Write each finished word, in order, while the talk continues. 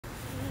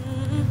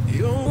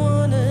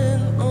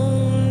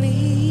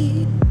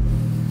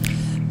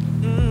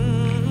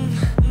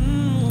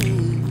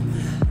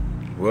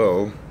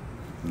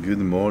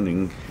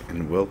morning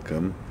and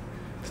welcome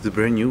to the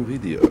brand new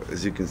video.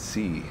 As you can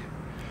see,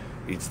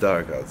 it's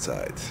dark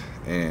outside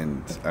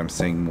and I'm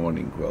saying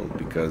morning, well,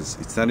 because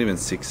it's not even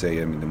 6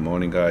 a.m. in the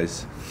morning,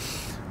 guys.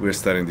 We're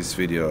starting this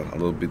video a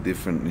little bit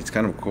different. It's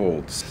kind of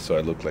cold, so I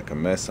look like a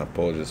mess. I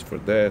apologize for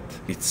that.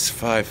 It's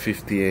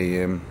 5:50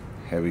 a.m.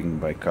 having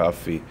my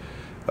coffee,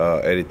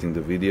 editing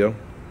the video.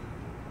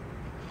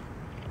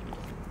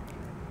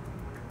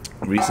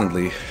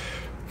 Recently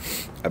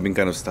I've been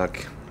kind of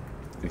stuck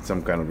in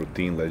some kind of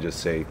routine, let's just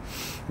say,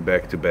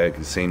 back to back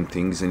the same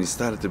things, and it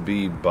started to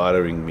be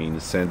bothering me in the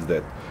sense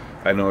that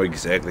I know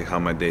exactly how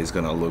my day is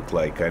gonna look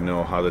like. I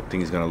know how the thing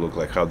is gonna look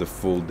like, how the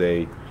full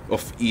day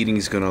of eating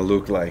is gonna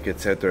look like,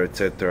 etc,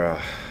 etc.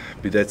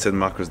 But that said,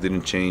 macros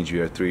didn't change.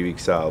 We are 3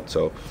 weeks out,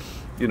 so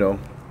you know,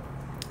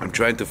 I'm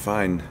trying to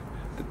find,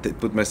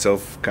 put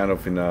myself kind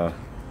of in a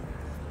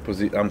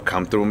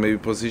uncomfortable maybe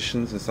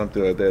positions and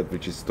something like that,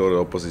 which is total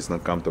opposite. It's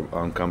not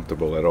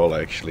uncomfortable at all.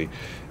 I actually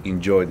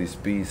enjoy this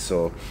piece,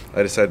 so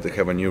I decided to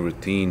have a new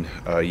routine.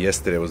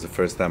 Yesterday was the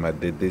first time I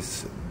did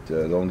this.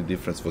 The only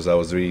difference was I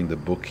was reading the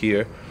book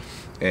here,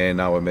 and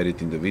now I'm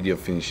editing the video,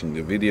 finishing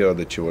the video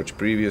that you watched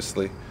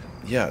previously.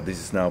 Yeah, this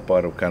is now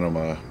part of kind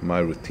of my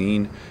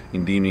routine.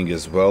 In the evening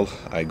as well,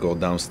 I go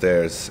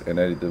downstairs and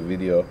edit the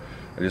video.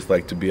 I just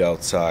like to be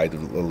outside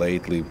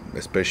lately,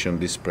 especially on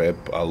this prep,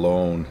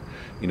 alone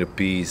in a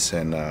piece.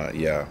 And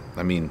yeah,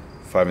 I mean,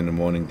 5 in the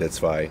morning,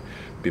 that's why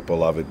people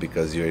love it,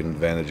 because you're in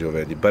advantage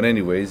already. But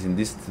anyways, in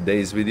this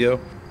today's video,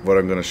 what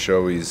I'm gonna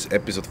show is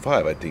episode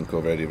 5, I think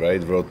already,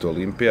 right? Road to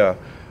Olympia.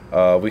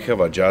 We have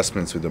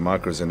adjustments with the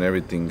macros and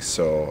everything,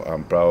 so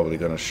I'm probably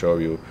gonna show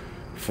you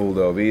full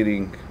day of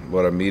eating,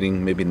 what I'm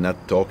eating, maybe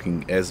not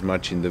talking as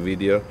much in the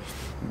video,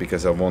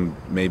 because I want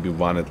maybe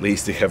one at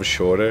least to have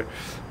shorter,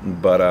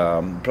 but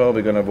I'm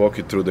probably gonna walk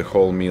you through the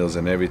whole meals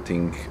and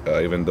everything.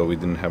 Even though we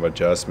didn't have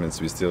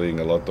adjustments, we're still eating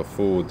a lot of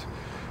food.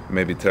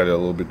 Maybe tell you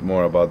a little bit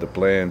more about the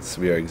plans.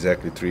 We are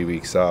exactly 3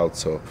 weeks out,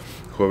 so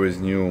whoever is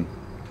new,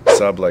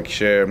 sub, like,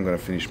 share. I'm gonna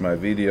finish my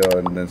video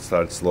and then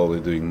start slowly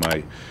doing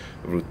my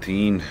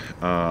routine.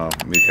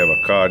 We have a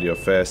cardio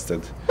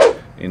fasted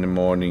in the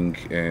morning,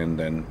 and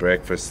then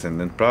breakfast, and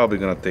then probably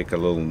gonna take a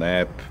little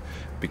nap,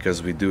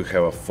 because we do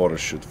have a photo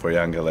shoot for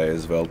young LA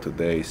as well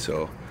today.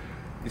 So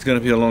it's gonna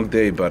be a long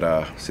day, but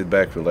sit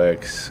back,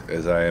 relax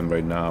as I am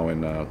right now,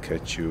 and I'll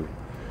catch you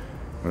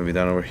when we're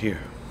done over here.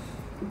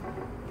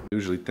 I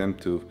usually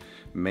tend to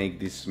make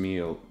this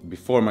meal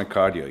before my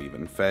cardio,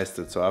 even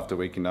fasted. So after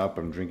waking up,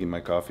 I'm drinking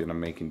my coffee and I'm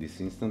making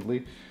this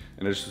instantly.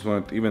 And I just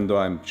want, even though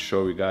I'm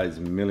showing you guys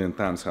a million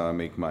times how I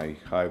make my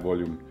high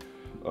volume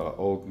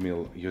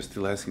oatmeal, you're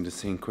still asking the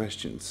same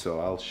questions. So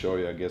I'll show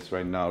you, I guess,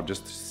 right now,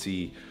 just to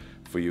see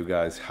for you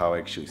guys how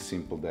actually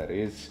simple that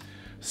is.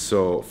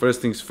 So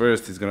first things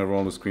first, it's gonna roll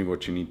on the screen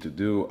what you need to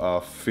do.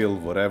 Fill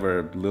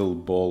whatever little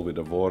bowl with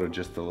the water,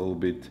 just a little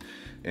bit,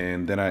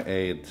 and then I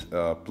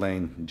add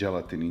plain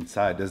gelatin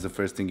inside. That's the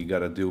first thing you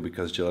gotta do,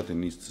 because gelatin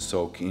needs to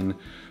soak in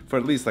for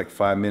at least like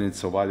 5 minutes.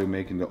 So while you're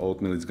making the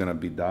oatmeal, it's gonna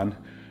be done.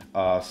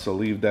 So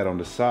leave that on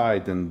the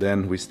side, and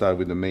then we start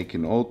with the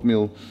making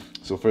oatmeal.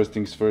 So first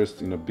things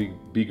first, in a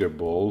bigger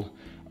bowl,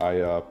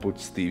 I put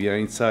stevia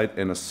inside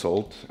and a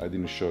salt. I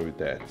didn't show you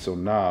that. So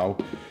now,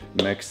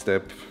 next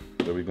step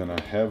that we're gonna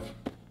have,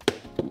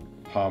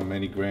 how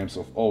many grams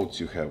of oats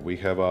you have. We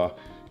have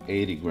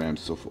 80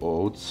 grams of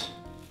oats,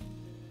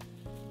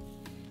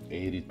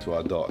 80 to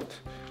a dot.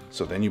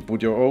 So then you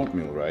put your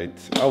oatmeal, right?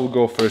 I will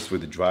go first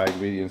with the dry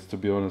ingredients, to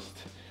be honest.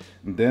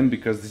 And then,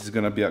 because this is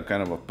gonna be a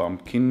kind of a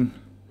pumpkin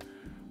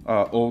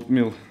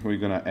oatmeal, we're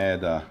gonna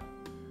add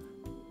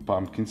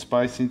pumpkin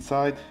spice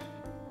inside,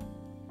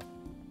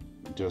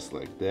 just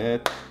like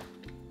that.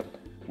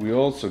 We're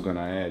also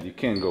gonna add, you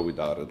can't go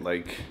without it,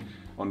 like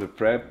on the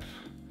prep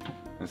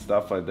and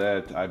stuff like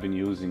that, I've been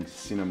using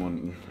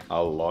cinnamon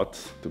a lot,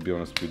 to be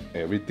honest, with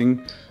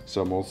everything.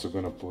 So I'm also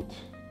gonna put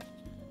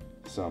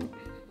some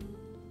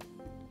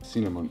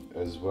cinnamon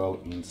as well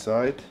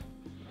inside.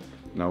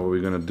 Now what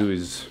we're gonna do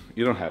is,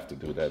 you don't have to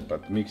do that,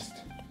 but mix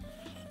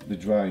the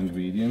dry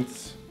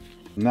ingredients.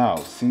 Now,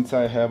 since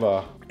I have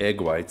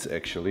egg whites,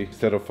 actually,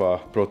 instead of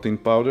protein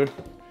powder,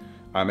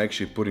 I'm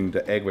actually putting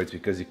the egg whites,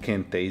 because you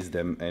can't taste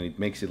them and it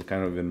makes it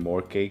kind of even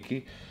more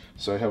cakey.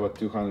 So I have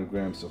 200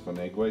 grams of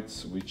egg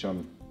whites, which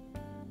I'm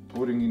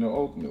putting in the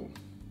oatmeal.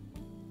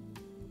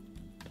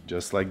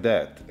 Just like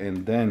that.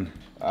 And then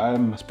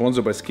I'm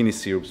sponsored by Skinny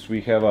Syrups.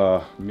 We have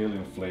a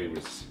million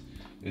flavors.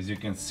 As you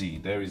can see,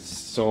 there is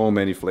so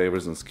many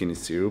flavors on Skinny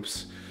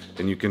Syrups,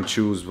 and you can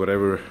choose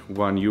whatever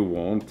one you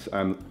want.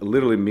 I'm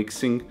literally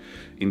mixing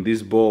in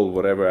this bowl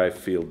whatever I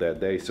feel that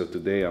day. So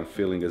today I'm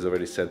feeling, as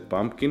already said,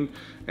 pumpkin,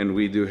 and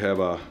we do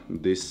have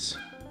this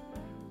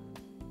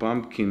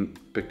pumpkin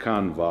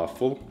pecan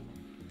waffle.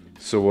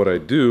 So what I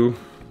do,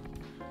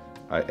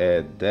 I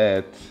add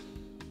that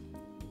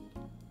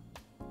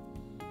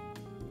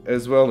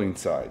as well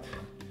inside,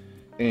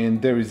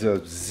 and there is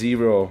a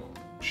 0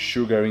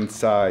 sugar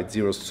inside,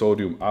 0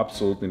 sodium,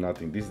 absolutely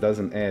nothing. This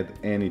doesn't add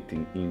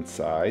anything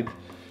inside.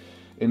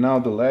 And now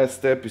the last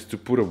step is to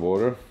put a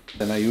water,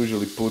 and I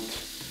usually put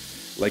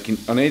Like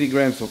on 80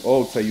 grams of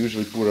oats, I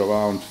usually put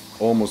around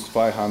almost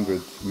 500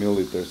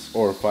 milliliters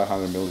or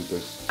 500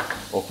 milliliters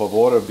of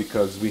water,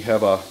 because we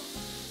have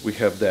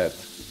that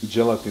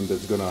gelatin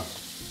that's gonna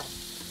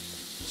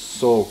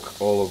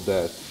soak all of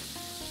that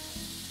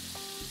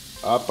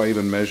up. I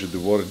even measured the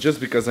water just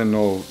because I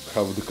know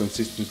how the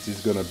consistency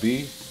is gonna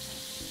be.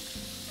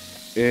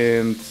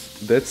 And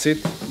that's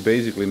it.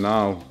 Basically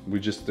now we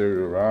just stir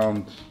it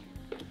around.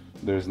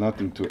 There's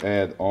nothing to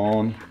add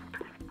on.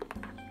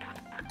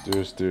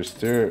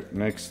 Stir.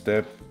 Next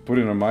step, put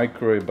it in a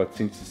microwave, but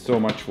since it's so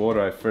much water,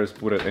 I first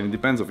put it, and it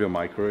depends on your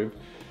microwave,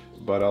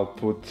 but I'll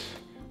put,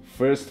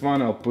 first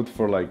one I'll put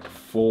for like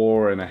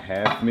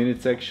 4.5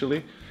 minutes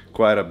actually,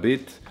 quite a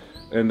bit.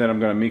 And then I'm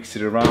gonna mix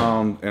it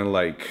around and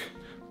like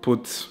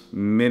put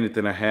minute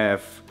and a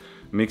half,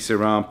 mix it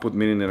around, put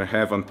minute and a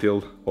half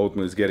until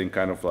oatmeal is getting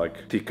kind of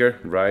like thicker,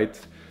 right?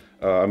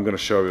 I'm gonna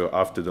show you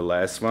after the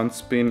last one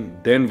spin.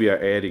 Then we are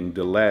adding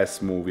the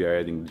last move, we are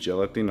adding the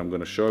gelatin. I'm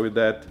gonna show you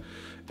that.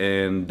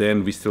 And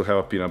then we still have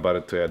a peanut butter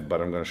to add,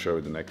 but I'm gonna show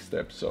you the next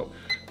step. So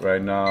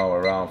right now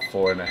around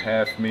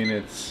 4.5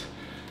 minutes.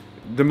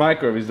 The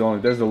microwave is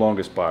that's the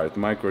longest part. The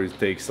microwave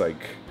takes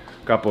like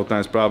a couple of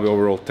times, probably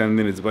overall 10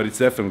 minutes, but it's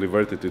definitely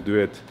worth it to do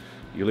it.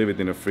 You leave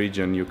it in the fridge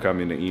and you come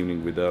in the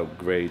evening with a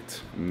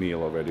great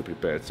meal already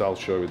prepared. So I'll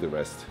show you the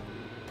rest.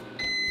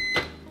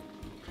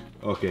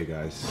 Okay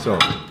guys, so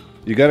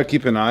you gotta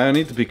keep an eye on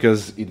it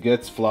because it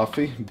gets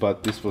fluffy,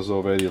 but this was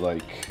already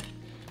like,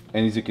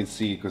 and as you can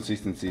see,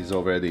 consistency is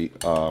already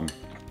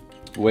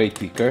way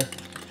thicker.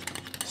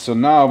 So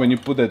now when you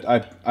put it,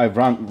 I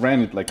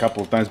ran it like a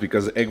couple of times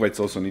because egg whites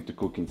also need to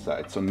cook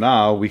inside. So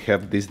now we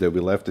have this that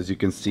we left, as you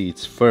can see,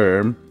 it's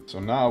firm.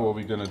 So now what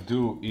we're gonna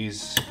do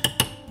is,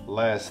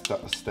 last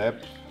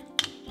step,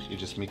 you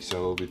just mix it a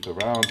little bit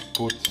around,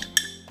 put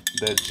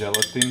that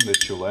gelatin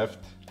that you left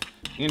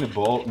in a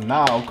bowl.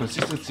 Now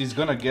consistency is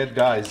gonna get,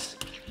 guys,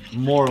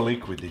 more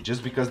liquidy,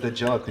 just because the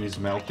gelatin is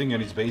melting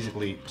and it's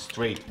basically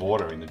straight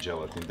water in the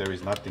gelatin. There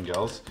is nothing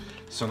else.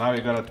 So now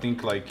you're gonna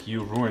think like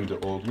you ruined the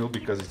oatmeal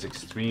because it's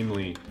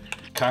extremely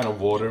kind of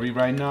watery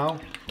right now.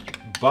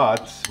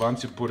 But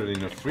once you put it in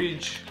the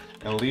fridge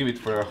and leave it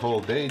for a whole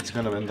day, it's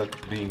gonna end up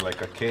being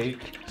like a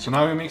cake. So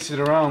now we mix it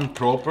around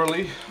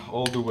properly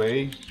all the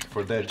way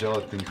for that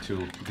gelatin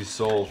to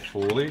dissolve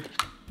fully.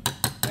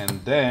 And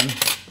then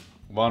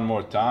one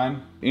more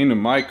time in the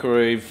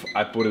microwave.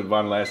 I put it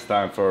one last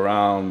time for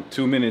around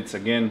 2 minutes.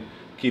 Again,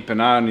 keep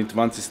an eye on it.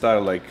 Once it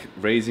started like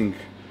raising,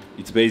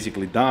 it's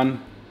basically done.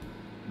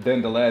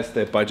 Then the last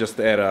step, I just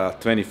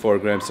add 24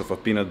 grams of a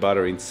peanut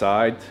butter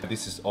inside.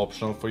 This is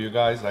optional for you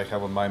guys. I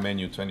have on my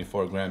menu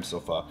 24 grams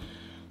of a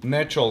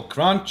natural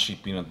crunchy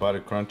peanut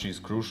butter. Crunchy is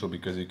crucial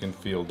because you can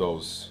feel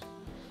those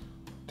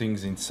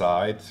things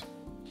inside,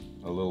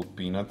 a little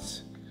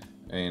peanuts,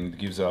 and it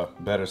gives a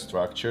better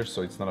structure,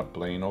 so it's not a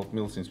plain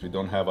oatmeal since we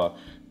don't have a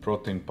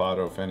protein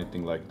powder or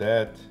anything like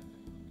that.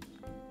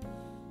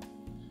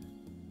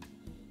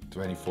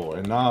 24.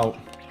 And now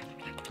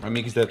I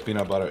mix that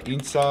peanut butter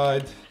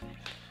inside,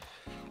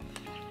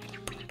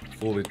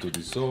 fully to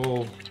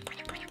dissolve.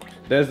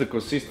 There's the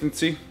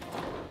consistency.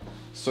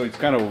 So it's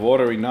kind of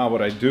watery now.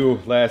 What I do,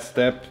 last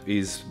step,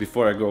 is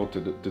before I go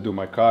to do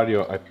my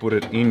cardio, I put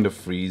it in the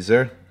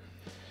freezer.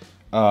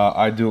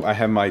 I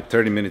have my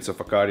 30 minutes of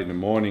a cardio in the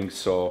morning,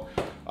 so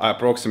I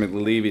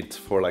approximately leave it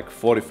for like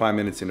 45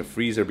 minutes in the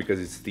freezer because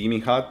it's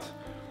steaming hot.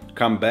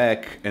 Come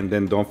back and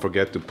then don't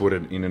forget to put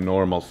it in a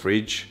normal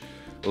fridge.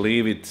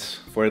 Leave it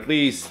for at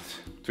least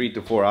 3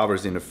 to 4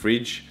 hours in the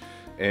fridge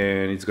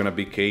and it's gonna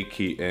be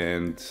cakey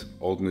and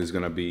oatmeal is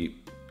gonna be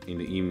in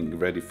the evening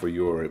ready for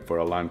you or for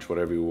a lunch,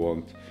 whatever you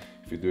want,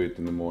 if you do it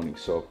in the morning.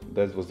 So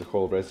that was the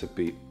whole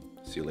recipe.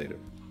 See you later.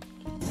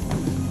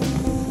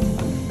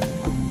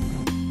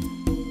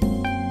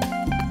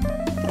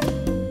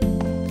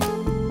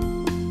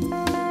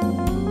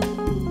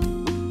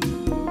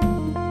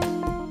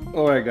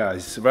 Alright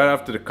guys, right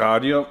after the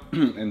cardio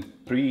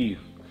and pre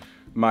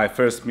my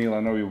first meal, I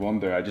know you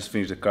wonder, I just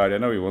finished the cardio, I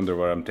know you wonder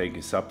what I'm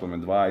taking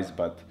supplement wise,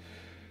 but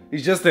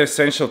it's just the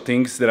essential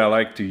things that I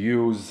like to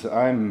use.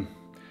 I'm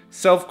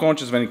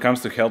self-conscious when it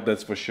comes to health,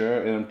 that's for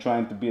sure, and I'm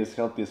trying to be as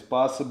healthy as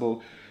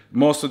possible.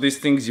 Most of these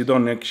things you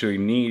don't actually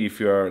need if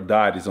your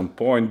diet is on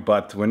point,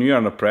 but when you're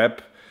on a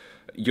prep,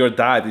 your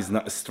diet is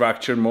not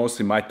structured.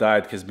 Mostly my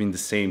diet has been the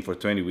same for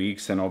 20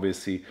 weeks and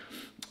obviously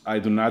I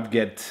do not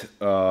get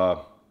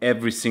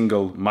every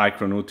single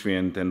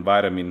micronutrient and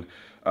vitamin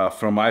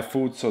from my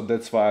food, so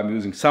that's why I'm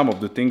using some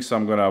of the things. So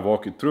I'm gonna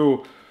walk you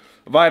through.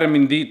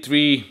 Vitamin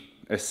D3,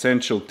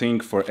 essential thing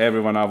for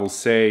everyone, I will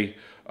say.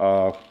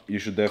 You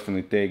should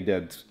definitely take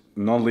that,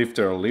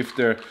 non-lifter or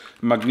lifter.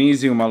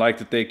 Magnesium, I like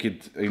to take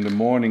it in the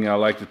morning, I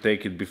like to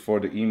take it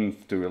before the evening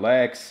to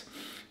relax.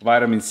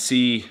 Vitamin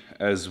C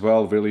as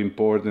well, really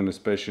important,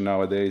 especially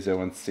nowadays,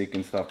 everyone's sick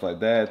and stuff like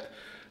that.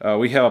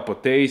 We have a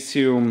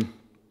potassium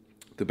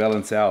to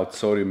balance out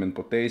sodium and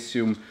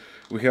potassium.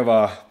 We have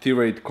a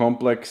thyroid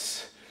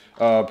complex.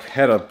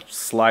 Had a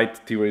slight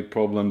thyroid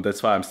problem,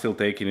 that's why I'm still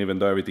taking even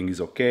though everything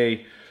is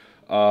okay.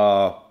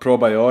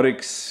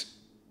 Probiotics,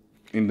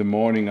 in the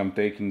morning I'm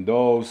taking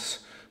those.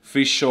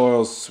 Fish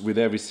oils with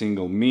every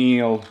single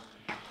meal.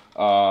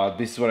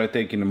 This is what I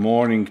take in the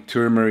morning.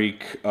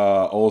 Turmeric,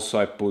 also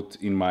I put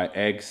in my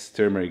eggs,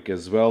 turmeric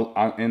as well.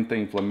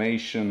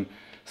 Anti-inflammation,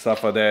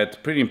 stuff like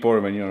that. Pretty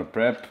important when you're on a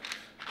prep.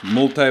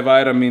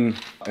 Multivitamin,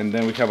 and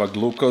then we have a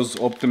glucose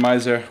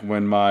optimizer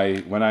when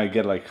I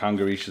get like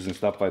hunger issues and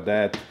stuff like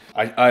that.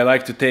 I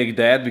like to take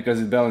that because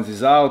it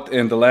balances out.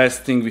 And the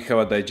last thing, we have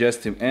a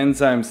digestive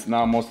enzymes.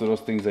 Now most of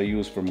those things I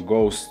use from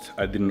Ghost.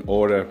 I didn't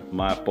order,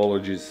 my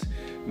apologies.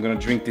 I'm gonna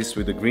drink this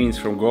with the greens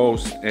from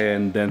Ghost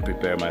and then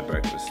prepare my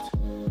breakfast.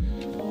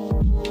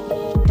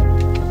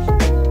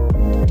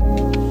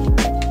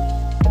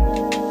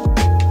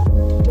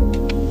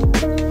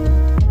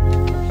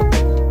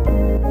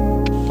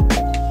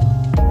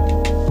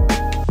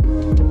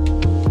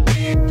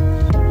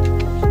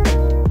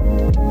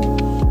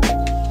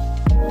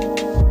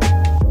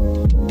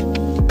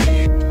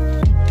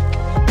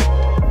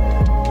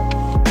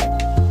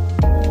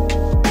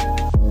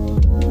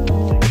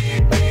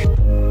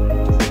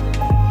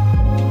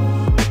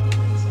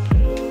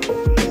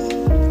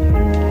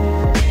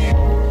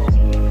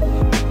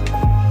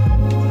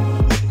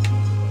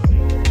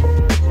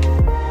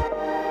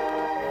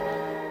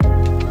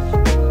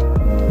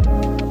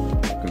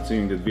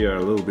 That we are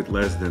a little bit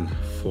less than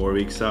 4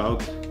 weeks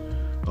out,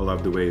 I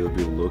love the way it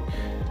will look.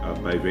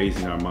 By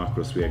raising our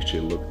macros, we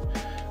actually look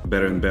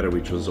better and better,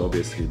 which was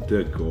obviously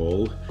the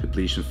goal.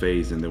 Depletion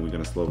phase, and then we're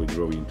gonna slowly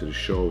grow into the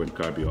show and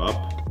cardio up.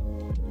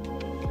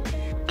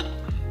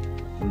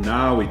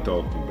 Now we're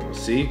talking, bro.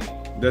 See,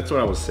 that's what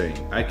I was saying.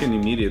 I can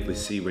immediately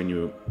see when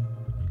you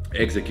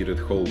executed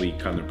whole week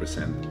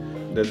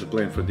 100%. That's the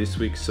plan for this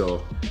week.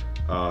 So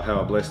have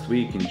a blessed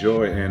week,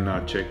 enjoy,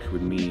 and check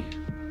with me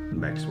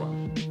next one.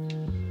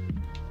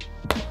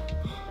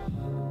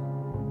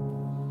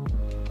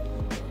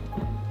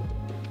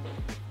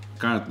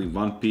 Currently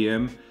 1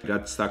 p.m.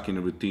 Got stuck in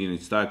a routine.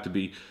 It started to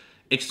be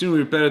extremely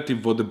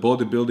repetitive what the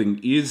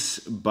bodybuilding is,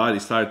 but it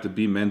started to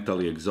be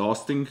mentally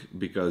exhausting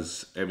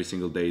because every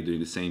single day doing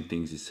the same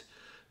things is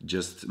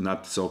just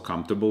not so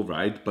comfortable,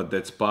 right? But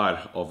that's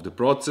part of the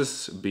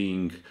process,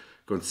 being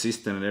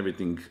consistent and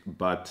everything,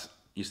 but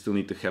you still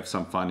need to have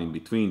some fun in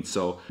between.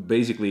 So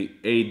basically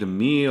ate the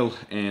meal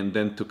and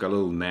then took a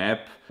little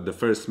nap. The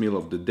first meal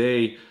of the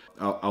day,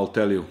 I'll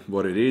tell you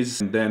what it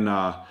is. And then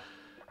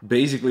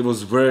basically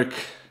was work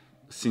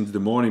since the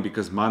morning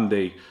because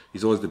Monday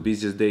is always the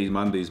busiest day.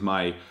 Monday is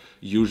my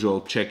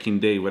usual check-in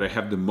day where I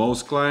have the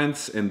most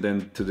clients, and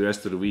then to the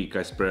rest of the week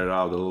I spread it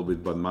out a little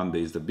bit, but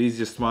Monday is the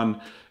busiest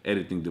one,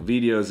 editing the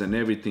videos and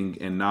everything.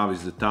 And now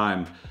is the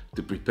time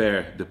to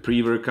prepare the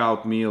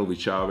pre-workout meal,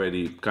 which I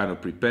already kind of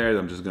prepared.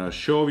 I'm just gonna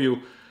show you.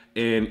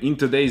 And in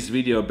today's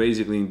video,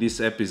 basically in this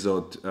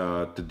episode,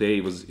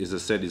 today was, as I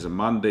said, is a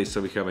Monday,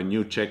 so we have a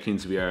new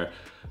check-ins. We are,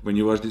 when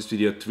you watch this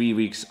video, 3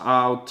 weeks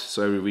out,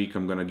 so every week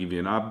I'm gonna give you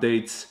an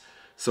updates.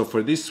 So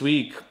for this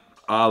week,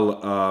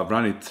 I'll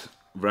run it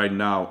right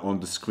now on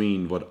the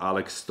screen what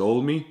Alex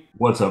told me.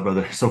 What's up,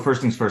 brother? So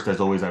first things first, as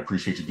always, I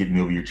appreciate you getting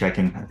me over your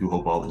check-in. I do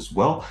hope all is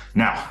well.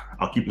 Now,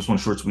 I'll keep this one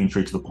short, sweet, and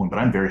straight to the point, but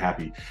I'm very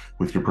happy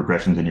with your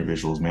progressions and your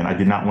visuals, man. I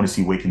did not want to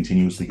see weight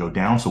continuously go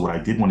down. So what I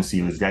did want to see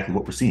is exactly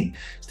what we're seeing.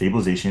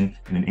 Stabilization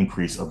and an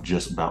increase of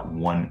just about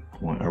 1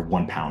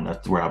 pound.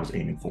 That's where I was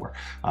aiming for.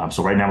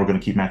 So right now we're going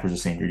to keep macros the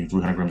same. You're eating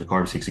 300 grams of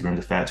carbs, 60 grams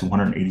of fat,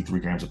 283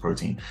 grams of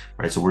protein,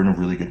 right? So we're in a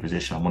really good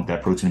position. I want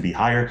that protein to be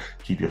higher,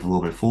 keep you a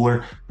little bit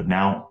fuller, but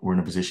now we're in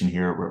a position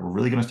here where we're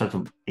really going to start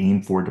to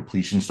aim for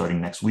depletion starting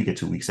next week at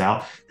 2 weeks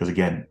out. Because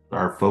again,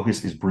 our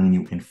focus is bringing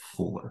you in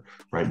fuller,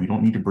 right? We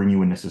don't need to bring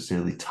you in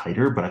necessarily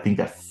tighter, but I think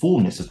that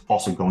fullness is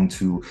also going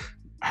to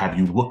have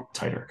you look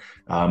tighter.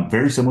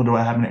 Very similar to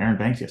what happened to Aaron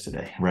Banks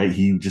yesterday, right?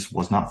 He just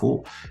was not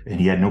full and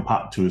he had no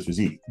pop to his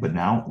physique. But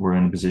now we're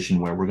in a position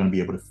where we're going to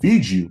be able to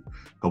feed you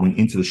going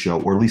into the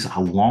show, or at least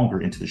how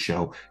longer into the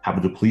show, have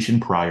a depletion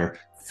prior,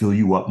 fill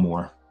you up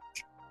more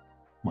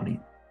money.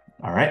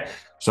 All right.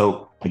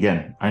 So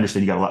again, I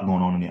understand you got a lot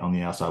going on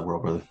the outside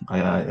world, brother.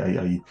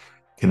 I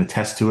can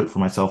attest to it for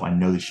myself. I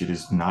know this shit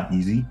is not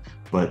easy,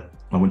 but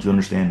I want you to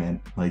understand,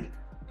 man, like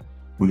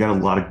we got a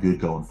lot of good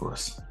going for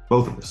us,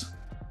 both of us.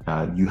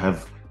 You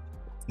have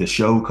the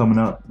show coming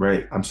up,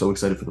 right? I'm so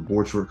excited for the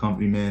board short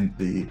company, man.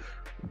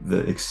 The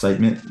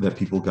excitement that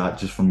people got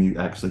just from you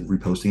actually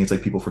reposting, it's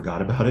like people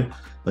forgot about it.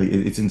 Like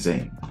it's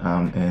insane.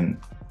 And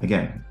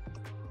again,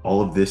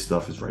 all of this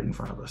stuff is right in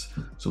front of us.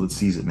 So let's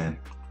seize it, man.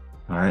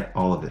 All right,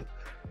 all of it.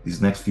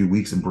 These next few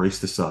weeks, embrace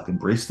the suck,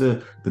 embrace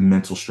the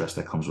mental stress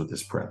that comes with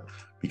this prep.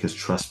 Because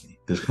trust me,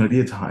 there's going to be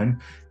a time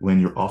when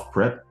you're off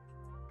prep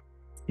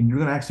and you're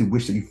going to actually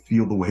wish that you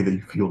feel the way that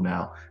you feel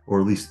now,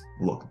 or at least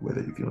look the way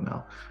that you feel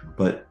now.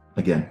 But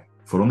again,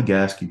 foot on the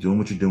gas, keep doing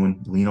what you're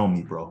doing. Lean on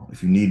me, bro.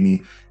 If you need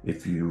me,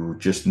 if you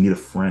just need a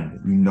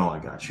friend, you know I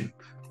got you.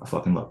 I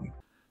fucking love you.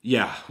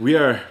 Yeah, we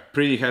are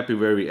pretty happy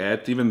where we're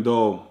at, even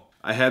though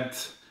I had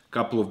a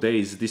couple of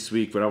days this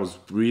week where I was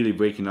really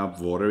waking up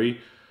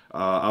watery.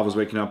 I was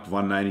waking up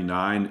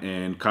 199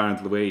 and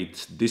current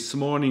weight this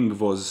morning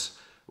was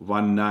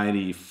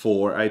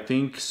 194, I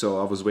think. So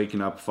I was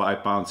waking up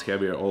 5 pounds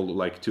heavier all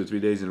like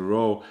 2-3 days in a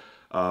row.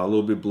 A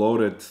little bit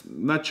bloated.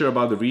 Not sure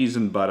about the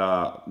reason,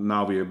 but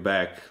now we are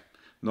back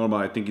normal.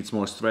 I think it's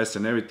more stress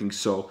and everything.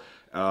 So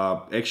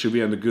actually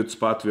we're in a good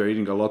spot. We are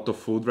eating a lot of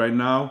food right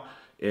now,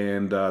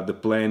 and the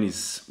plan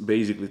is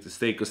basically to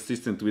stay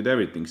consistent with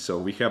everything. So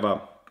we have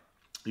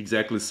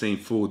exactly the same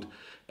food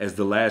as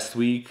the last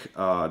week,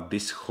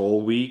 this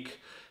whole week,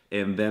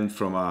 and then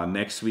from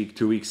next week,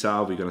 2 weeks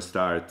out, we're gonna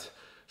start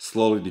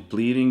slowly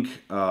depleting.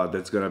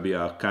 That's gonna be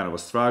a kind of a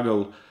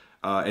struggle,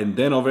 and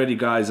then already,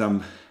 guys,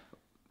 I'm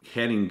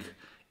heading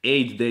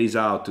 8 days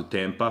out to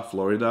Tampa,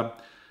 Florida.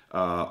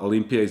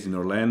 Olympia is in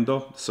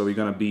Orlando, so we're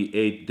gonna be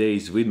 8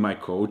 days with my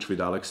coach, with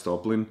Alex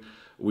Toplin,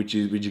 which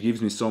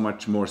gives me so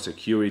much more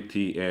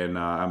security, and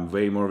I'm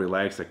way more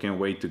relaxed. I can't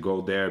wait to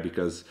go there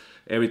because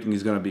everything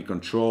is gonna be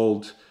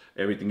controlled,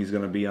 everything is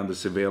gonna be under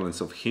surveillance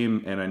of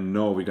him, and I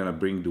know we're gonna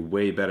bring the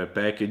way better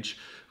package.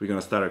 We're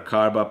gonna start a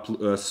carb up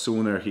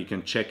sooner. He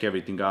can check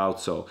everything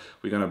out, so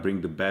we're gonna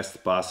bring the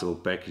best possible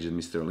package in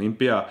Mr.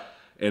 Olympia.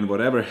 And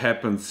whatever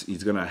happens,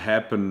 it's gonna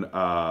happen.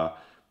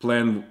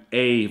 Plan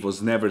A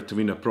was never to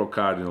win a pro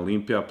card in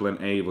Olympia. Plan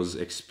A was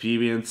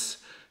experience,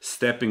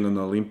 stepping on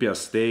the Olympia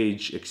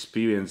stage,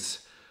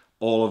 experience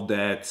all of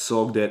that,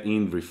 soak that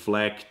in,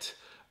 reflect,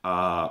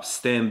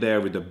 stand there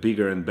with the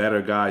bigger and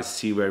better guys,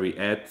 see where we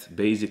at,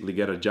 basically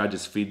get a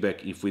judge's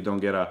feedback if we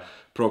don't get a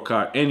pro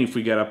card. And if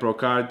we get a pro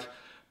card,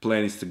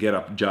 plan is to get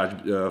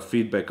a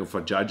feedback of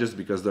our judges,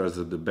 because those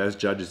are the best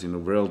judges in the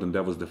world, and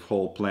that was the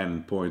whole plan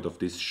and point of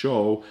this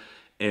show.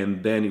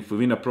 And then if we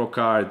win a pro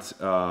card,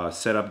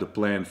 set up the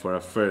plan for our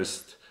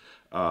first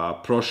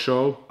pro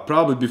show,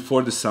 probably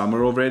before the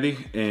summer already.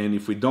 And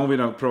if we don't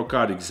win a pro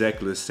card,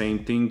 exactly the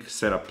same thing,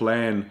 set a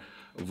plan,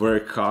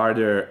 work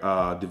harder,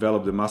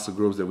 develop the muscle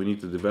groups that we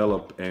need to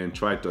develop, and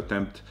try to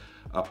attempt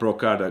a pro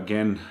card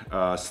again,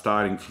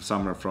 starting from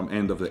summer, from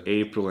end of the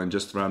April, and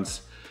just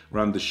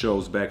run the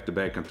shows back to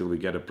back until we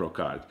get a pro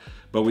card.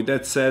 But with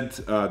that said,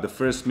 the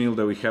first meal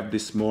that we have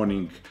this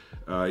morning,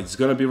 it's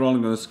gonna be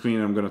rolling on the screen.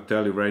 I'm gonna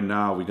tell you right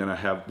now,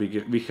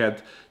 we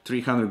had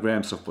 300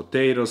 grams of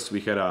potatoes,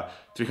 we had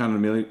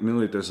 300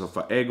 milliliters of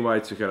egg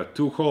whites, we had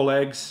 2 whole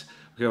eggs,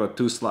 we have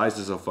 2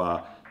 slices of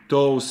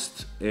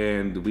toast,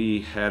 and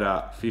we had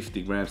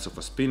 50 grams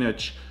of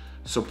spinach.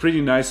 So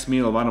pretty nice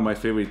meal, one of my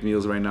favorite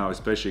meals right now,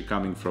 especially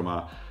coming from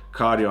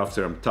cardio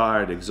after I'm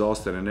tired,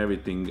 exhausted and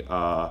everything.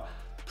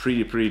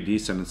 Pretty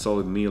decent and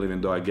solid meal, even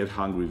though I get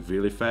hungry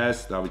really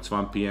fast. Now it's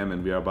 1 p.m.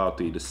 and we are about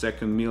to eat the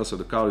second meal. So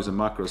the calories and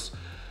macros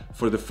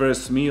for the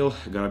first meal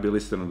are gonna be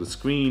listed on the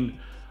screen.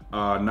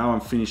 Now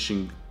I'm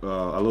finishing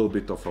a little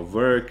bit of a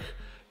work,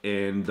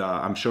 and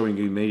I'm showing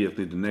you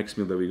immediately the next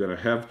meal that we're gonna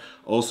have.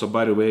 Also,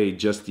 by the way,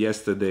 just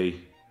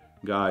yesterday,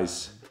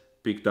 guys,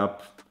 picked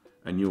up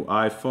a new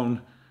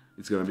iPhone.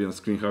 It's gonna be on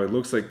screen how it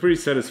looks like. Pretty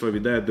satisfied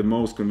with that. The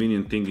most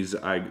convenient thing is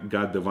I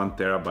got the 1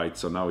 terabyte,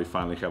 so now we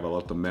finally have a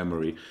lot of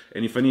memory.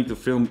 And if I need to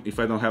film, if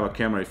I don't have a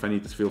camera, if I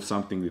need to film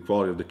something, the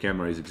quality of the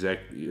camera is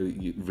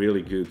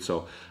really good,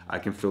 so I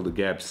can fill the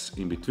gaps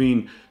in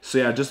between. So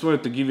yeah, I just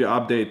wanted to give you an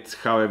update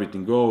how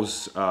everything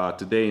goes.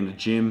 Today in the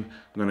gym,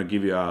 I'm gonna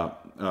give you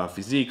a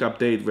physique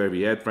update, where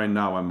we at right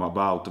now. I'm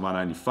about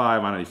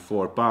 195,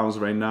 194 pounds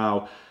right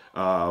now.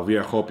 We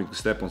are hoping to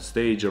step on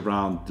stage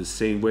around the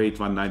same weight,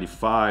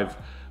 195,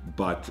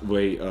 but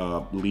way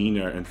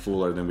leaner and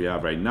fuller than we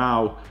are right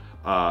now.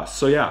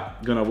 So yeah,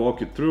 gonna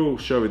walk you through,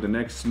 show you the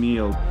next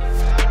meal.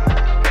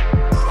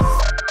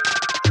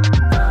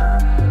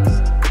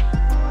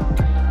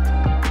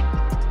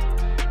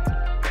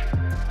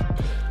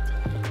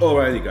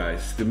 Alrighty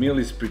guys, the meal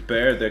is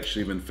prepared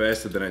actually even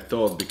faster than I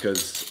thought,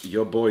 because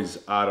your boy's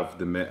out of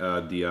the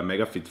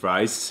MegaFit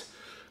rice.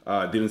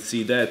 Didn't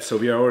see that, so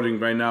we are ordering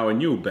right now a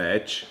new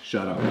batch.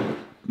 Shut up.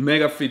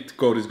 MegaFit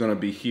code is gonna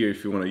be here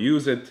if you wanna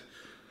use it.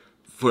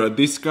 For a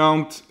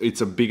discount, it's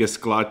the biggest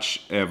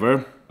clutch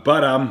ever.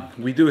 But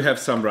we do have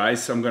some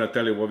rice. I'm gonna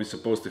tell you what we're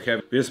supposed to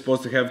have. We're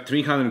supposed to have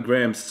 300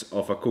 grams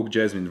of a cooked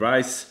jasmine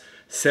rice,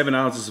 7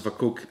 ounces of a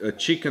cooked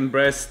chicken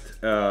breast,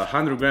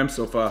 100 grams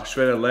of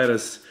shredded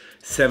lettuce,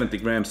 70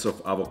 grams of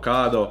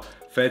avocado.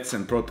 Fats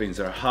and proteins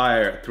are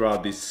higher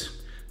throughout this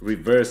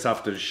reverse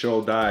after the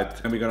show diet.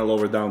 And we're gonna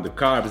lower down the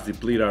carbs,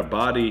 deplete our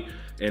body,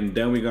 and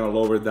then we're gonna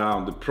lower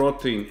down the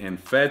protein and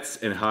fats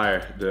and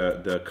higher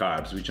the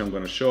carbs, which I'm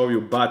gonna show you.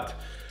 But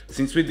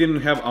since we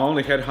didn't have, I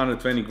only had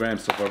 120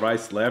 grams of a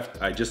rice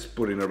left, I just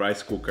put in a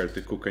rice cooker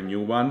to cook a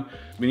new one.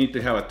 We need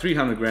to have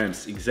 300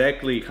 grams,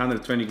 exactly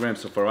 120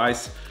 grams of a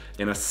rice,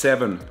 and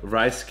 7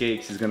 rice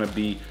cakes is gonna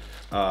be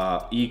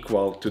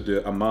equal to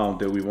the amount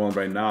that we want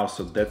right now.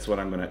 So that's what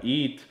I'm gonna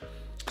eat.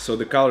 So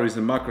the calories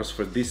and macros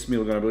for this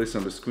meal are gonna be listed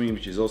on the screen,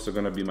 which is also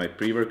gonna be my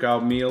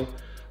pre-workout meal.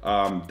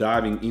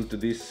 Diving into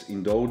this,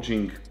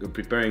 indulging,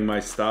 preparing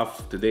my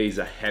stuff. Today is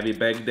a heavy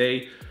bag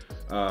day.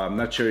 I'm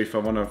not sure if I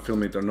want to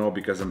film it or not,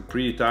 because I'm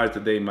pretty tired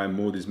today. My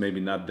mood is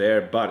maybe not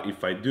there, but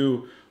if I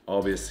do,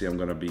 obviously I'm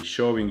gonna be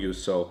showing you.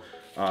 So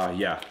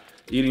yeah,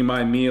 eating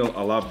my meal.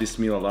 I love this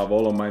meal, I love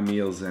all of my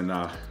meals, and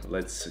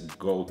let's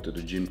go to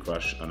the gym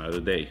crush another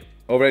day.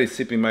 Already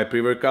sipping my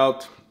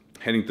pre-workout,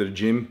 heading to the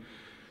gym.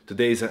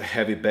 Today is a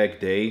heavy back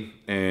day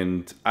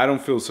and I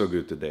don't feel so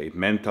good today.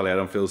 Mentally, I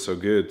don't feel so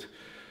good.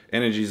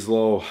 Energy is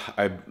low.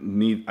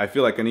 I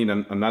feel like I need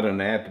another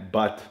nap,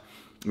 but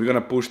we're gonna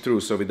push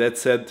through. So with that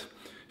said,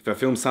 if I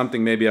film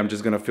something, maybe I'm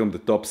just gonna film the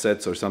top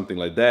sets or something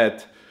like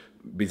that.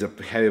 It's a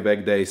heavy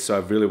back day, so I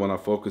really wanna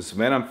focus.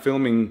 When I'm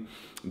filming,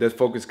 that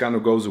focus kind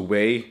of goes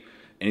away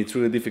and it's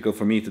really difficult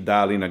for me to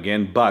dial in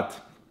again, but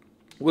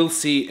we'll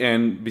see.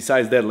 And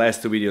besides that,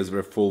 last two videos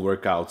were full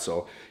workout,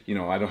 so you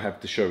know, I don't have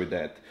to show you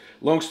that.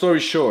 Long story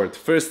short,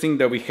 first thing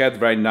that we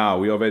had right now,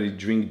 we already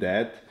drink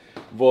that,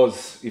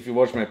 was, if you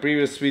watch my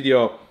previous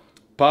video,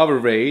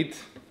 Powerade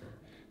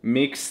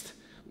mixed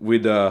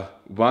with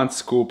 1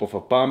 scoop of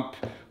a pump,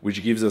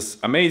 which gives us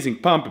amazing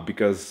pump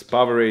because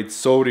Powerade,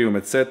 sodium,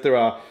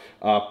 etc.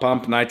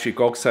 Pump nitric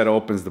oxide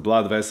opens the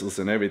blood vessels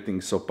and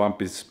everything, so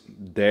pump is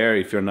there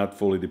if you're not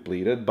fully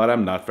depleted, but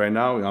I'm not right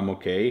now, I'm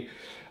okay.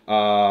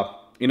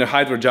 In a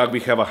hydro jug we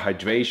have a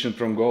hydration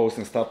from Ghost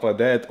and stuff like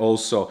that.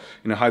 Also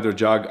in a hydro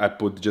jug I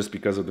put, just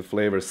because of the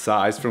flavor,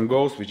 size from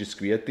Ghost, which is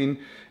creatine.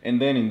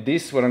 And then in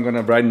this, what I'm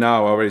gonna right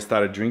now, I already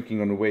started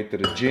drinking on the way to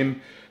the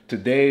gym.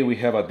 Today we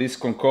have this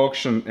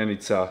concoction and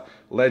it's a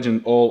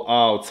Legend All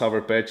Out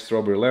Sour Patch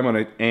Strawberry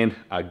Lemonade and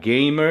a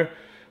Gamer,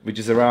 which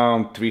is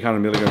around 300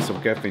 milligrams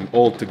of caffeine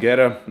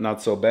altogether.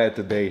 Not so bad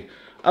today.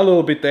 A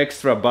little bit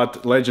extra,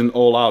 but Legend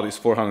All Out is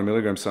 400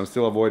 milligrams, so I'm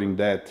still avoiding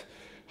that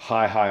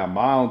high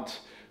amount.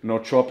 No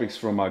tropics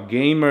from a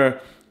Gamer.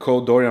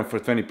 Code Dorian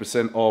for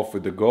 20% off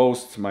with the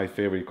Ghost, my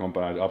favorite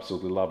compound. I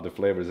absolutely love the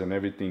flavors and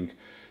everything.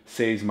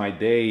 Saves my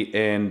day.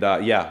 And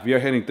yeah, we are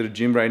heading to the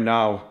gym right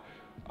now.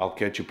 I'll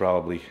catch you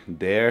probably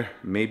there.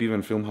 Maybe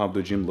even film how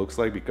the gym looks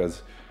like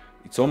because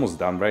it's almost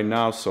done right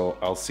now, so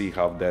I'll see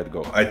how that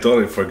goes. I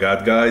totally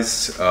forgot,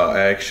 guys. I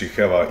actually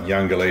have a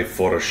Young LA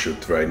photo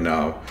shoot right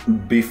now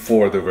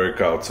before the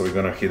workout, so we're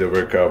gonna hit the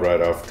workout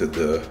right after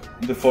the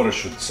photo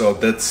shoot. So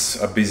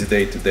that's a busy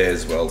day today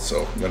as well,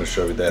 so I'm gonna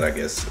show you that, I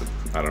guess.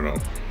 I don't know.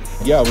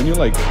 Yeah, when you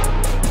like...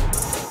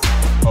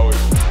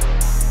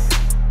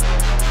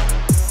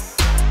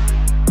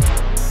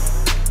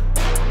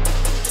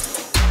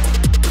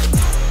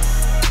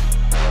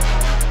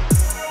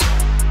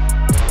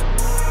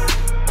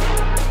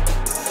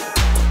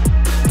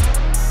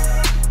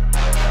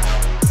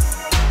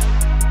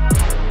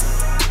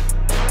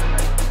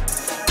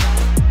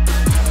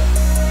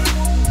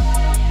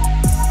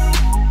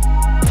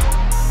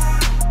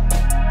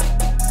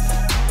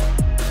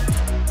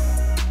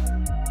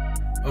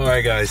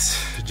 Alright guys,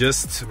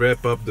 just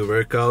wrap up the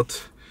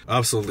workout.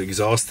 Absolutely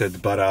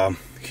exhausted, but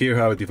here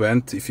how it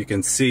went. If you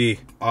can see,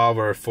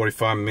 hour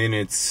 45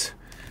 minutes,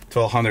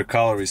 1200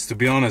 calories. To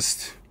be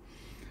honest,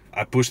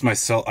 I pushed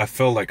myself. I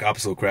felt like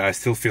absolute crap. I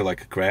still feel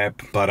like a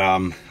crap, but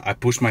I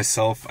pushed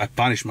myself. I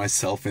punished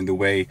myself in the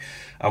way.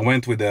 I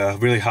went with a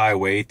really high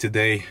weight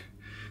today.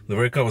 The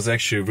workout was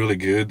actually really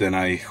good, and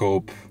I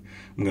hope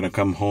I'm gonna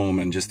come home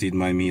and just eat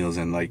my meals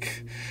and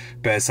like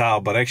pass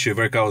out. But actually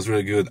workout was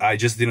really good. I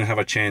just didn't have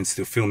a chance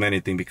to film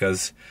anything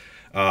because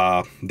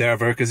there are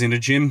workers in the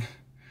gym.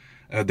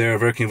 Their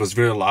working was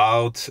very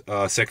loud.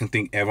 Second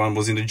thing, everyone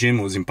was in the gym.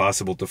 It was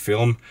impossible to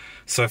film,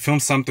 so I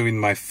filmed something with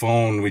my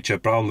phone, which I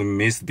probably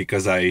missed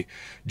because I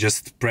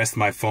just pressed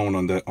my phone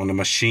on the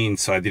machine,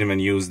 so I didn't even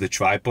use the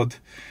tripod.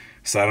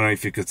 So I don't know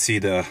if you could see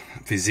the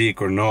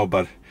physique or no,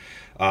 but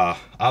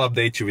I'll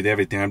update you with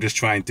everything. I'm just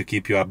trying to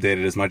keep you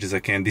updated as much as I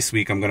can. This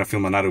week I'm gonna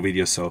film another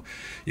video, so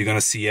you're gonna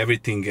see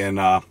everything. And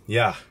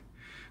yeah,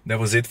 that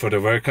was it for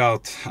the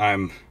workout.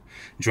 I'm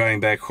driving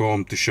back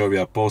home to show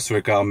you a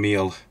post-workout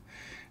meal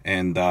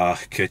and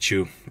catch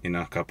you in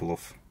a couple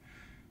of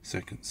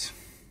seconds.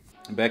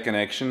 Back in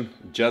action,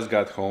 just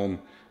got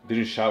home,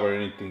 didn't shower or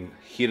anything,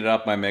 heated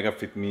up my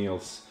MegaFit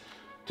meals.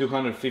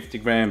 250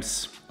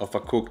 grams of a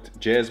cooked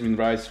jasmine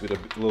rice with a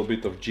little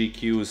bit of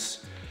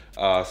GQ's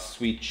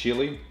sweet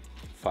chili,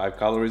 5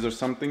 calories or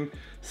something.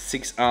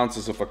 6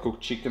 ounces of a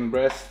cooked chicken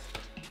breast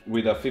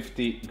with a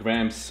 50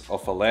 grams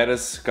of a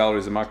lettuce.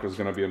 Calories and macros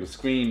gonna be on the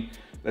screen.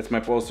 That's my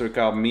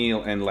post-workout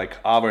meal, and like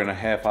hour and a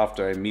half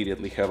after I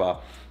immediately have a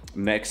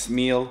next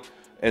meal.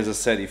 As I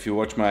said, if you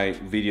watch my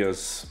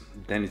videos,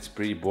 then it's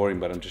pretty boring,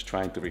 but I'm just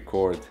trying to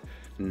record.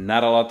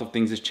 Not a lot of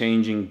things is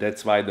changing.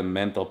 That's why the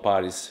mental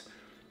part is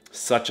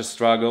such a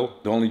struggle.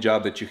 The only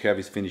job that you have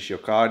is finish your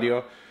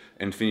cardio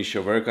and finish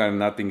your workout, and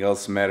nothing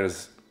else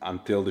matters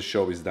until the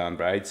show is done,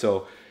 right?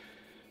 So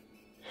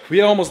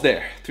we are almost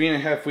there.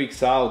 3.5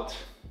 weeks out.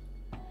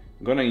 I'm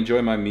gonna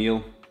enjoy my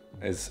meal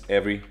as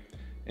every,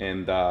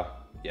 and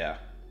yeah,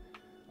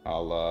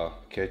 I'll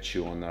catch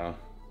you on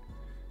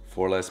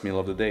 4 last meal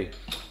of the day.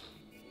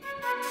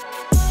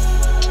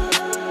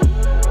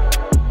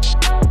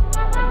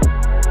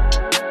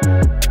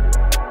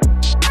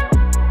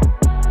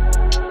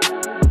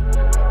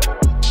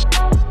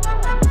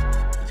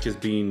 It's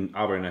just been an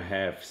hour and a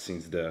half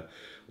since the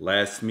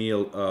last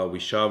meal. We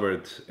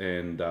showered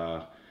and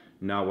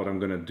Now what I'm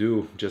gonna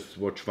do, just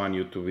watch one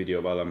YouTube video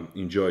while I'm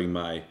enjoying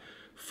my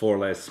 4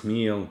 last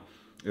meal,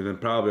 and then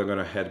probably I'm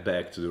gonna head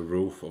back to the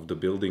roof of the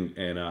building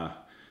and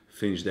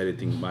finish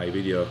editing my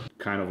video.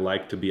 Kind of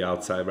like to be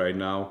outside right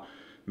now,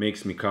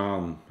 makes me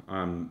calm.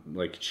 I'm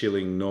like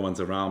chilling, no one's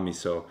around me,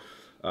 so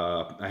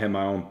I have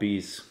my own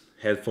peace,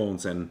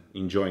 headphones, and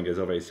enjoying, as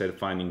I already said,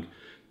 finding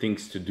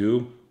things to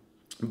do.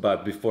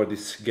 But before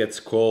this gets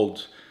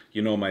cold,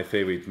 you know my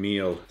favorite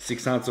meal: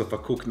 6 ounces of a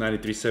cooked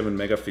 93.7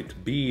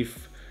 megafit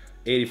beef,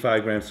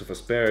 85 grams of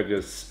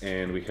asparagus,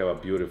 and we have a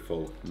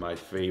beautiful, my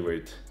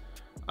favorite,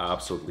 I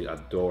absolutely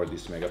adore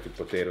these megafit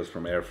potatoes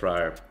from air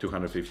fryer,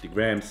 250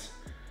 grams.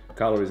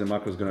 Calories and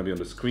macros gonna be on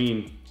the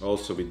screen.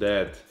 Also with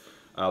that,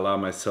 I allow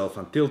myself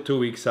until 2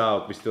 weeks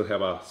out. We still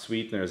have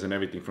sweeteners and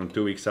everything. From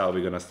 2 weeks out,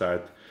 we're gonna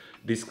start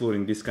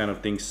discluding this kind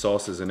of things,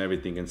 sauces and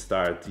everything, and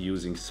start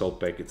using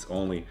salt packets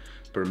only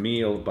per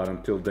meal. But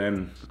until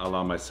then, I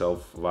allow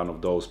myself 1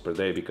 of those per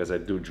day, because I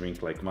do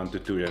drink like 1 to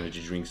 2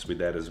 energy drinks with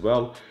that as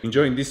well.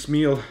 Enjoying this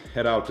meal,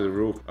 head out to the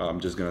roof. I'm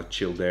just gonna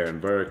chill there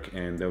and work,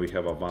 and then we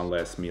have one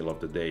last meal of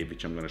the day,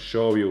 which I'm gonna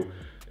show you,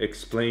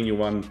 explain you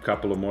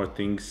couple of more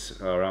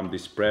things around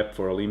this prep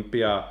for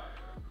Olympia,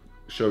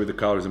 show you the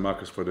calories and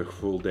macros for the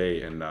full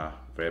day, and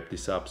wrap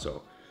this up.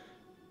 So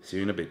see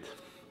you in a bit.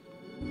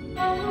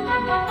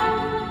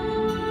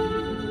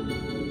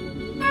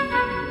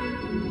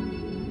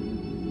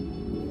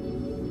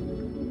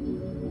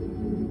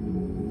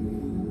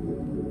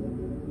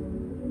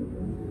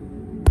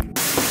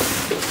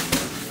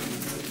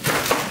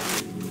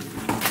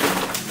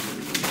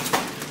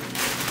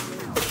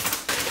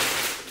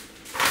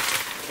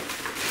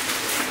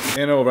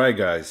 And alright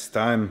guys,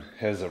 time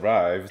has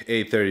arrived,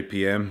 8:30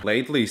 p.m.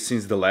 Lately,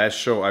 since the last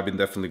show, I've been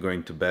definitely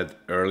going to bed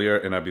earlier,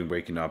 and I've been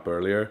waking up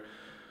earlier.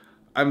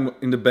 I'm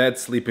in the bed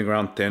sleeping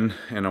around 10,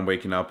 and I'm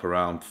waking up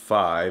around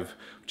 5,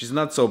 which is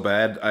not so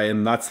bad. I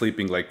am not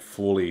sleeping like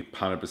fully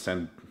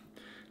 100%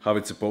 how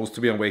it's supposed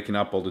to be. I'm waking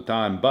up all the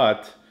time,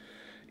 but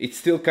it's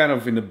still kind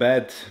of in the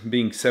bed,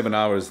 being 7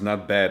 hours,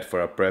 not bad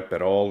for a prep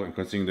at all, and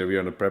considering that we're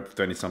on a prep for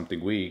 20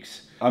 something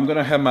weeks. I'm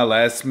gonna have my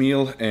last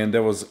meal, and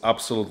there was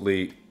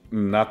absolutely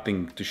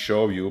nothing to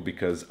show you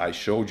because I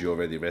showed you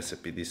already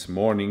recipe this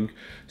morning,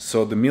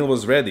 so the meal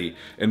was ready.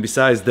 And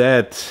besides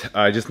that,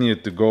 I just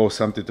needed to go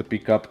something to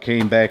pick up,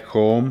 came back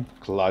home,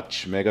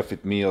 clutch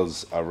megafit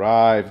meals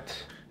arrived,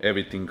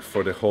 everything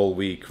for the whole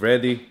week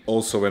ready.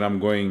 Also, when I'm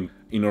going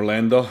in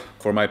Orlando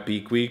for my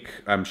peak week,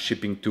 I'm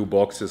shipping 2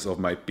 boxes of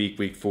my peak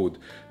week food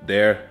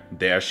there.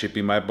 They are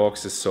shipping my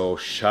boxes, so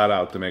shout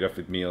out to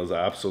megafit meals.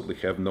 I absolutely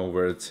have no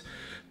words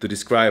to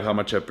describe how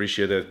much I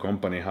appreciate that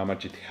company, how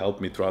much it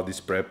helped me throughout this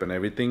prep and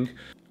everything.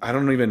 I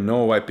don't even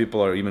know why people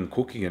are even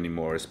cooking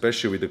anymore,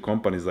 especially with the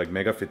companies like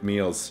megafit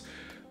meals.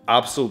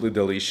 Absolutely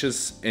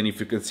delicious. And if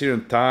you consider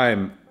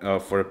time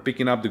for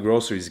picking up the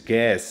groceries,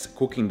 gas,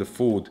 cooking the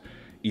food,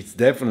 it's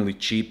definitely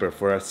cheaper.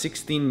 For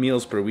 16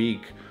 meals per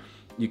week,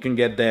 you can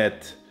get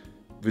that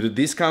with a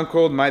discount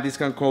code, my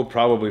discount code,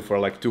 probably for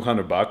like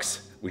 200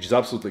 bucks, which is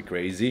absolutely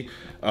crazy.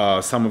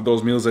 Some of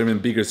those meals are even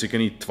bigger, so you can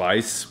eat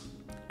twice.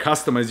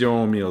 Customize your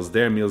own meals.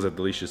 Their meals are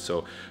delicious,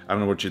 so I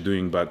don't know what you're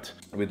doing. But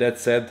with that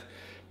said,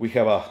 we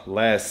have a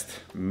last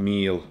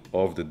meal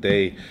of the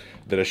day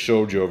that I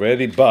showed you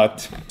already.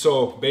 But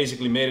so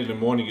basically made it in the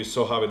morning, you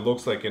saw how it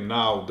looks like, and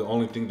now the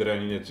only thing that I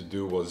needed to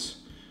do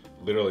was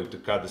literally to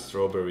cut the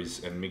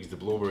strawberries and mix the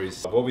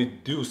blueberries. What we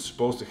do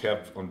supposed to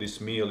have on this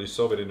meal, you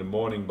saw it in the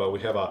morning, but we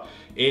have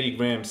 80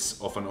 grams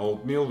of an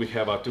oatmeal, we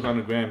have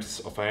 200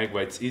 grams of egg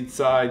whites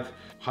inside,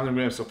 100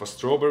 grams of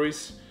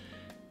strawberries,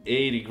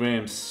 80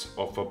 grams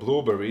of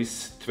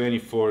blueberries,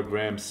 24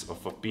 grams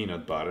of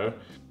peanut butter.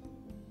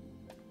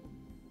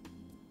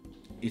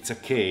 It's a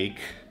cake.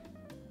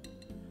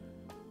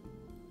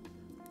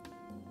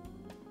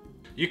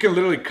 You can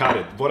literally cut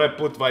it. What I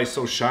put, why it's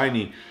so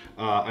shiny,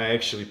 I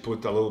actually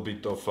put a little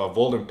bit of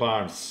Walden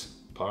Farms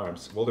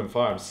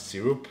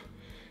syrup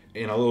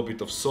and a little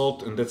bit of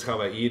salt, and that's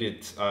how I eat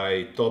it.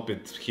 I top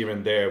it here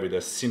and there with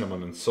a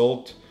cinnamon and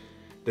salt.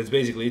 That's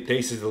basically it.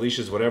 Tastes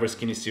delicious. Whatever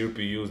skinny syrup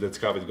you use, that's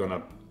how it's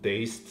gonna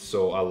taste.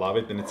 So I love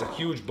it, and it's a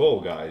huge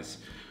bowl, guys.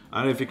 I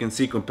don't know if you can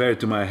see compared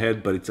to my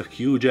head, but it's a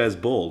huge ass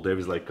bowl. There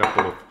is like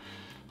a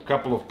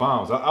couple of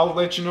pounds. I'll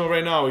let you know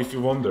right now if you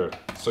wonder.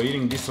 So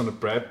eating this on the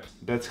prep,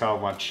 that's how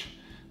much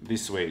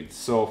this weighs.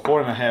 So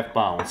 4.5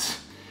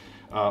 pounds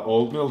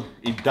oatmeal.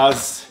 It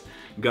does,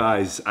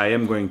 guys. I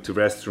am going to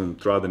restroom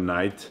throughout the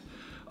night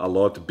a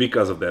lot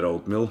because of that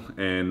oatmeal,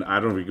 and I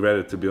don't regret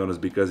it, to be honest,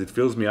 because it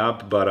fills me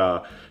up.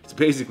 But it's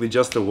basically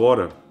just the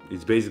water.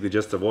 It's basically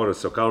just the water.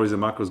 So calories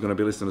and macros gonna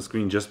be listed on the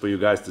screen just for you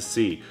guys to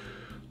see.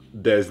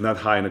 There's not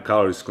high in the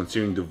calories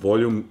considering the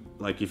volume.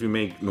 Like if you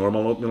make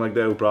normal oatmeal like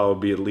that, it will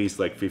probably be at least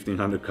like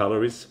 1500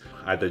 calories.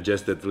 I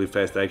digest that really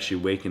fast,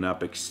 actually waking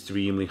up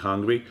extremely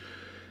hungry.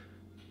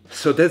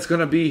 So that's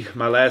gonna be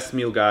my last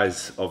meal,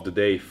 guys, of the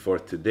day for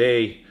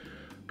today.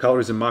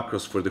 Calories and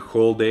macros for the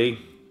whole day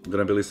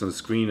gonna be listed on the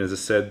screen. As I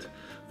said,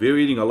 we're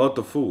eating a lot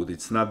of food.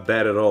 It's not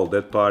bad at all.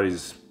 That part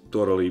is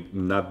totally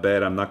not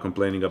bad. I'm not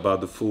complaining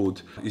about the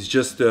food. It's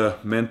just the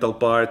mental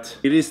part.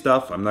 It is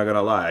tough, I'm not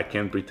gonna lie. I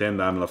can't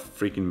pretend I'm a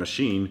freaking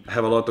machine. I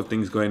have a lot of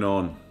things going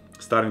on.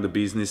 Starting the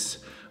business.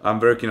 I'm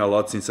working a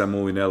lot since I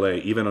moved in LA.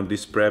 Even on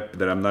this prep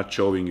that I'm not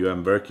showing you,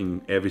 I'm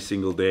working every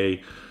single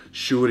day.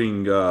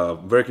 Shooting,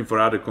 working for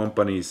other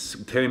companies,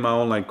 telling my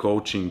online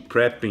coaching,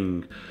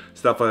 prepping,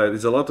 stuff like that.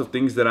 There's a lot of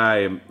things that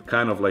I am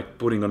kind of like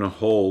putting on a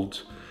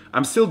hold.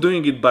 I'm still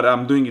doing it, but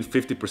I'm doing it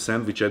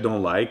 50%, which I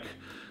don't like,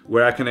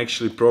 where I can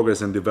actually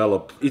progress and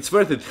develop. It's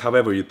worth it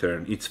however you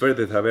turn. It's worth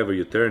it however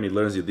you turn. It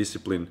learns your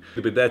discipline.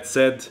 With that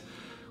said,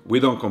 we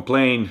don't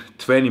complain.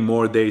 20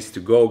 more days to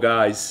go,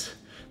 guys,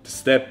 to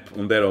step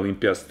on that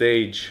Olympia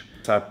stage.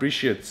 So I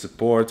appreciate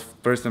support,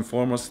 first and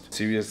foremost,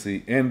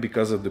 seriously, and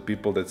because of the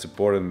people that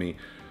supported me,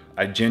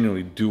 I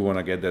genuinely do want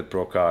to get that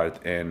pro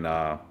card and,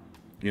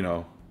 you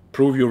know,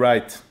 prove you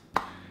right.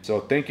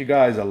 So thank you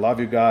guys, I love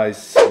you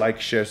guys. Like,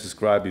 share,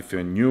 subscribe if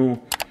you're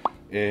new,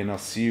 and I'll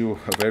see you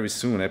very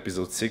soon,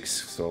 episode 6,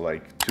 so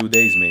like 2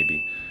 days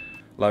maybe.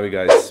 Love you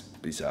guys,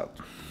 peace out.